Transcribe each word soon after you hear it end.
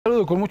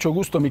Saludo con mucho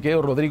gusto, mi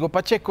querido Rodrigo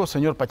Pacheco.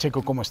 Señor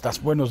Pacheco, ¿cómo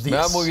estás? Buenos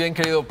días. Muy bien,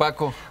 querido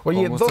Paco.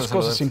 Oye, dos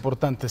cosas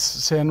importantes.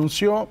 Se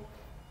anunció,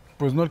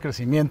 pues no el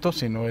crecimiento,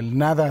 sino el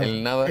nada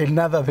de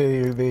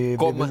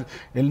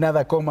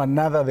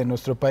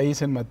nuestro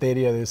país en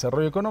materia de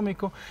desarrollo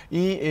económico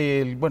y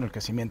el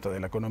crecimiento de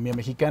la economía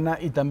mexicana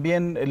y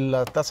también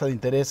la tasa de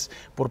interés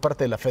por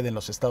parte de la Fed en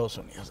los Estados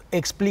Unidos.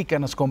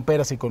 Explícanos con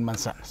peras y con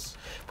manzanas.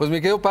 Pues mi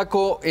querido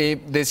Paco,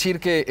 decir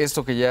que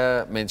esto que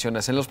ya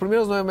mencionas, en los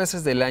primeros 9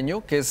 meses del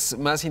año, que es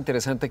más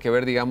interesante que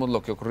ver, digamos,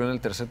 lo que ocurrió en el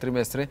tercer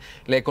trimestre,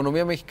 la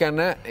economía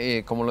mexicana,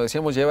 como lo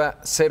decíamos, lleva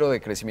 0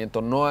 de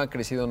crecimiento, no ha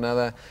crecido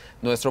nada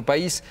nuestro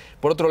país.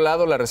 Por otro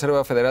lado, la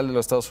Reserva Federal de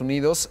los Estados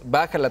Unidos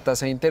baja la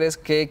tasa de interés.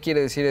 ¿Qué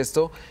quiere decir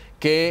esto?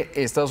 Que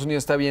Estados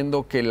Unidos está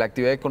viendo que la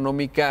actividad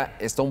económica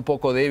está un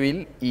poco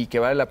débil y que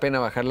vale la pena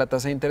bajar la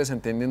tasa de interés,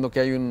 entendiendo que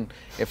hay un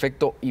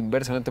efecto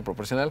inversamente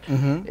proporcional.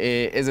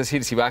 Es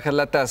decir, si bajas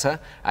la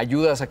tasa,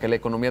 ayudas a que la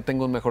economía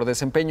tenga un mejor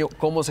desempeño.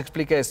 ¿Cómo se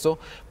explica esto?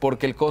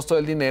 Porque el costo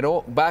del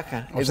dinero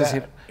baja. Es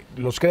decir,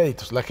 los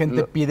créditos. La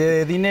gente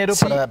pide dinero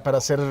para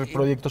hacer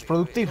proyectos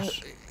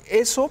productivos.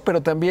 Eso,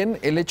 pero también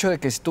el hecho de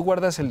que si tú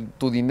guardas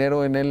tu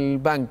dinero en el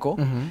banco,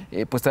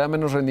 pues te da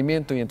menos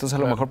rendimiento y entonces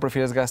a lo mejor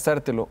prefieres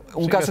gastártelo.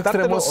 Un caso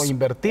extremo es o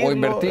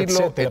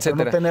invertirlo, etcétera.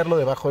 Pero no tenerlo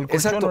debajo del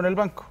colchón o en el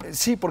banco.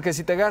 Sí, porque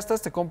si te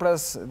gastas, te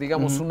compras,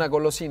 digamos, una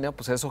golosina,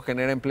 pues eso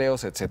genera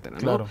empleos, etcétera,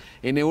 ¿no? Claro.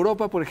 En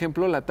Europa, por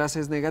ejemplo, la tasa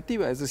es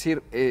negativa, es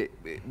decir,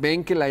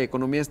 ven que la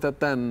economía está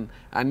tan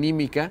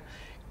anímica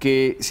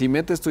que si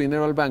metes tu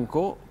dinero al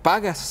banco,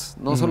 pagas,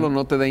 no solo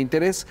no te da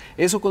interés.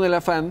 Eso con el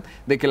afán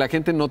de que la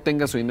gente no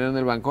tenga su dinero en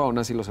el banco, aún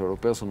así los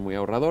europeos son muy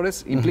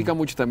ahorradores. Implica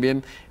mucho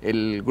también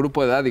el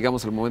grupo de edad,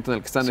 digamos, el momento en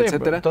el que están,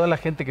 etcétera. Toda la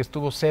gente que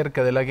estuvo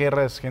cerca de la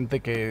guerra es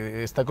gente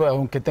que está,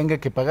 aunque tenga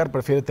que pagar,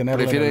 prefiere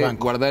tenerlo en el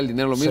banco. Guardar el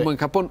dinero, lo mismo en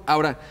Japón.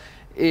 Ahora,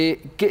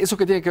 eso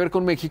que tiene que ver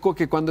con México,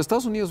 que cuando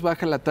Estados Unidos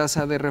baja la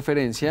tasa de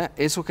referencia,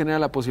 eso genera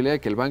la posibilidad de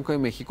que el Banco de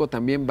México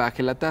también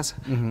baje la tasa,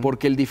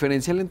 porque el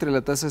diferencial entre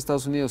la tasa de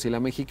Estados Unidos y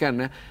la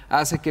mexicana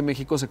hace que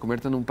México se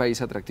convierta en un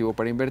país atractivo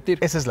para invertir.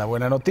 Esa es la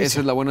buena noticia. Esa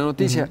es la buena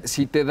noticia.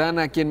 Si te dan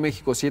aquí en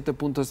México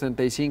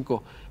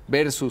 7.75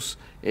 versus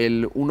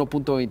el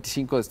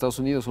 1.25 de Estados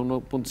Unidos,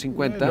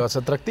 1.50, lo hace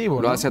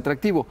atractivo. Lo hace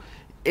atractivo.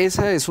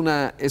 Esa es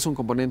un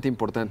componente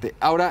importante.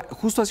 Ahora,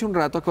 justo hace un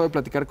rato acabo de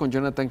platicar con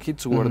Jonathan Heath,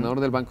 su gobernador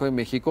del Banco de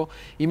México,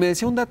 y me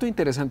decía un dato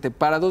interesante.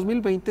 Para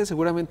 2020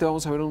 seguramente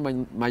vamos a ver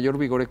un mayor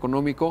vigor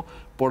económico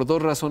por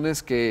 2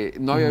 razones que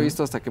no había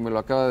visto hasta que me lo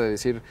acaba de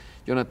decir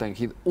Jonathan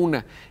Heath.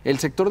 Una, el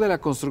sector de la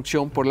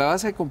construcción, por la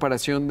base de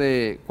comparación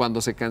de cuando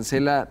se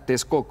cancela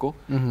Texcoco,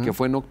 que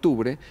fue en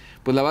octubre,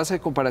 pues la base de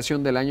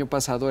comparación del año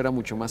pasado era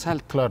mucho más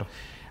alta. Claro.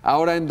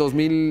 Ahora en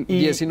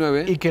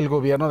 2019... Y que el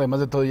gobierno,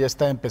 además de todo, ya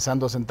está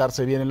empezando a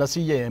sentarse bien en la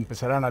silla y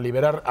empezarán a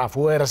liberar a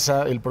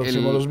fuerza el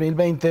próximo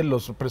 2020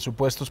 los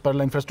presupuestos para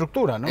la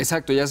infraestructura, ¿no?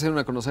 Exacto, ya se van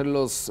a conocer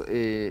las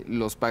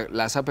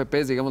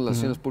APPs, digamos, las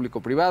acciones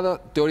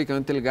público-privadas.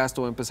 Teóricamente el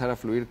gasto va a empezar a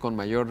fluir con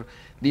mayor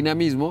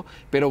dinamismo,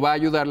 pero va a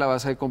ayudar la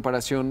base de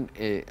comparación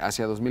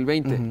hacia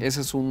 2020. Ese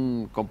es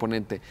un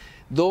componente.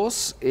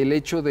 2, el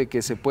hecho de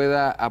que se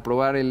pueda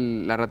aprobar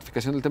la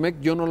ratificación del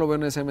TEMEC, yo no lo veo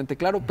necesariamente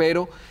claro,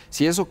 pero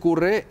si eso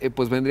ocurre,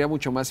 pues vendría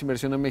mucho más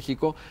inversión en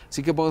México,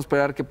 así que podemos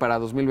esperar que para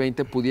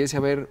 2020 pudiese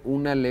haber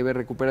una leve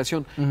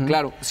recuperación.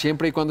 Claro,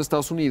 siempre y cuando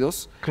Estados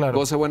Unidos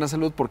goce buena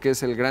salud, porque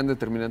es el gran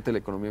determinante de la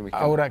economía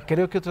mexicana. Ahora,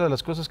 creo que otra de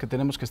las cosas que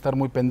tenemos que estar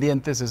muy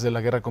pendientes es de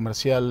la guerra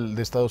comercial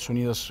de Estados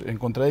Unidos en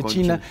contra de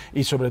China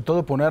y sobre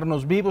todo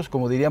ponernos vivos,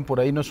 como dirían por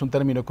ahí, no es un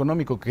término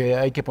económico, que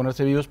hay que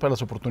ponerse vivos para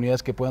las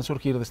oportunidades que puedan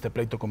surgir de este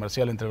pleito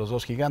comercial entre los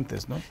dos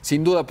gigantes, ¿no?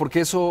 Sin duda, porque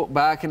eso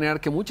va a generar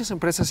que muchas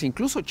empresas,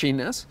 incluso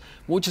chinas,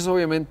 muchas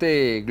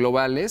obviamente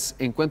globales,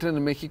 encuentren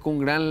en México un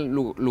gran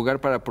lugar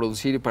para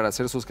producir y para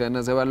hacer sus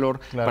cadenas de valor,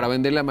 para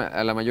venderle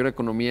a la mayor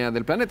economía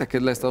del planeta, que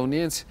es la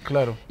estadounidense.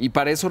 Claro. Y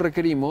para eso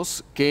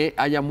requerimos que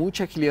haya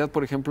mucha agilidad,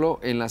 por ejemplo,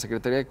 en la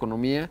Secretaría de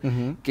Economía,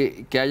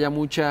 que haya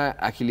mucha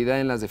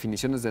agilidad en las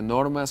definiciones de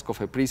normas,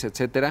 COFEPRIS,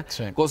 etcétera,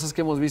 cosas que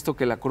hemos visto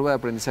que la curva de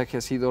aprendizaje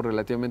ha sido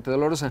relativamente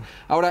dolorosa.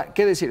 Ahora,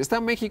 ¿qué decir? ¿Está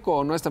México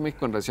o no está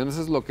México en recesión?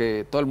 Eso es lo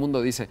que todo el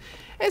mundo dice.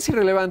 Es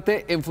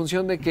irrelevante en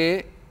función de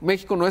que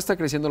México no está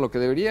creciendo lo que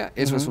debería,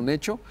 eso es un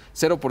hecho.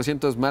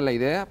 0% es mala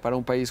idea para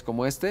un país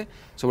como este,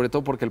 sobre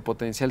todo porque el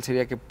potencial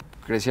sería que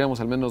creciéramos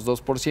al menos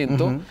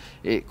 2%,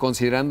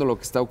 considerando lo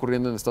que está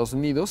ocurriendo en Estados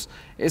Unidos.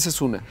 Esa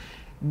es una.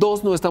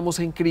 2, no estamos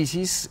en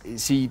crisis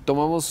si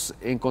tomamos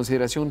en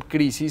consideración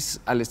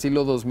crisis al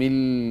estilo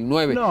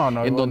 2009,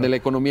 donde la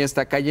economía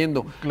está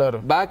cayendo.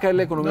 Claro. Va a caer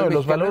la economía mexicana.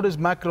 Los valores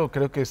macro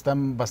creo que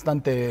están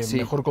bastante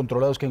mejor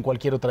controlados que en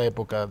cualquier otra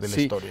época de la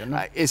historia, ¿no?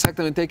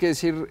 Exactamente, hay que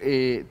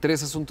decir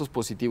 3 asuntos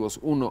positivos.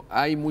 1,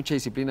 hay mucha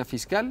disciplina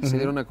fiscal, se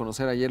dieron a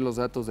conocer ayer los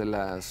datos de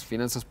las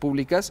finanzas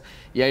públicas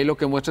y ahí lo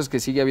que muestra es que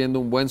sigue habiendo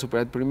un buen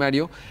superávit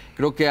primario.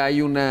 Creo que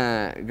hay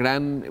una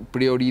gran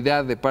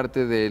prioridad de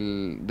parte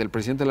del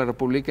presidente de la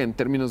República en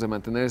términos de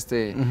mantener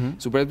este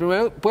superávit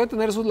primario. Puede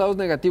tener sus lados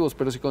negativos,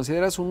 pero si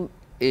consideras un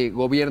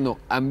gobierno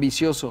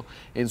ambicioso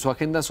en su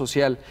agenda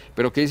social,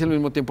 pero que dice al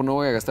mismo tiempo no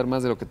voy a gastar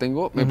más de lo que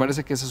tengo, me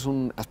parece que ese es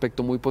un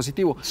aspecto muy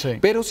positivo. Sí.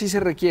 Pero sí se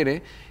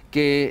requiere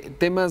que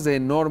temas de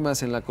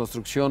normas en la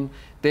construcción,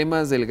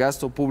 temas del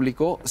gasto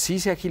público, sí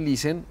se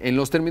agilicen en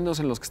los términos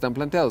en los que están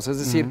planteados. Es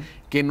decir,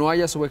 que no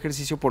haya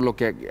subejercicio, por lo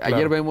que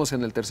ayer vemos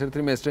en el tercer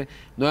trimestre,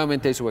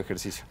 nuevamente hay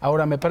subejercicio.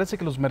 Ahora, me parece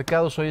que los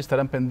mercados hoy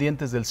estarán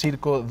pendientes del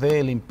circo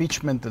del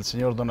impeachment del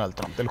señor Donald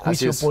Trump, del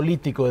juicio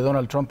político de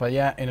Donald Trump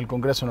allá en el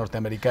Congreso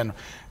norteamericano.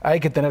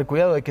 Hay que tener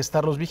cuidado, hay que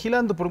estarlos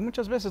vigilando, porque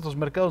muchas veces los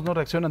mercados no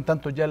reaccionan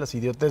tanto ya a las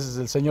idioteces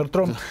del señor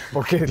Trump,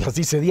 porque las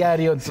dice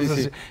diario,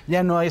 entonces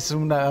ya no es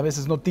a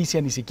veces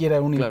noticia ni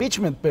siquiera un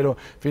impeachment, pero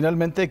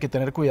finalmente hay que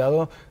tener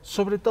cuidado,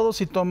 sobre todo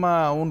si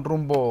toma un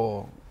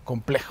rumbo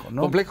complejo,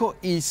 ¿no? Complejo,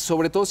 y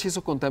sobre todo si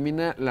eso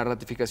contamina la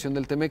ratificación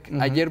del TEMEC.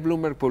 Ayer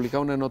Bloomberg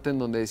publicaba una nota en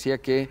donde decía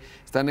que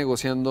está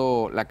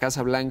negociando la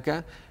Casa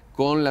Blanca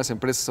con las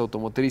empresas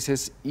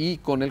automotrices y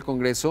con el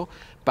Congreso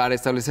para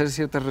establecer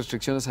ciertas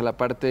restricciones a la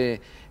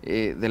parte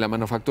de la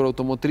manufactura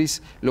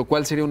automotriz, lo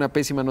cual sería una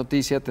pésima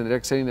noticia, tendría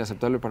que ser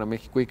inaceptable para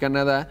México y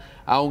Canadá,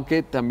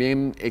 aunque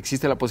también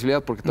existe la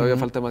posibilidad, porque todavía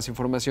falta más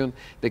información,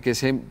 de que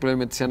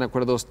simplemente sean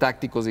acuerdos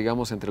tácticos,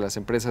 digamos, entre las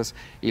empresas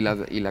y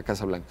la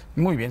Casa Blanca.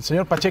 Muy bien,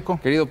 señor Pacheco.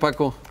 Querido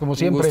Paco, como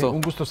siempre,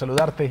 un gusto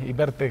saludarte y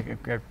verte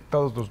a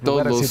todos los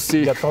lugares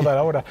y a toda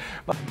la hora.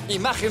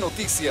 Imagen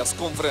Noticias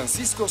con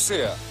Francisco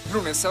Zea,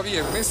 lunes a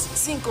viernes,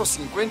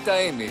 5:50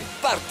 AM.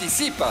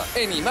 Participa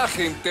en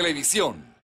Imagen Televisión.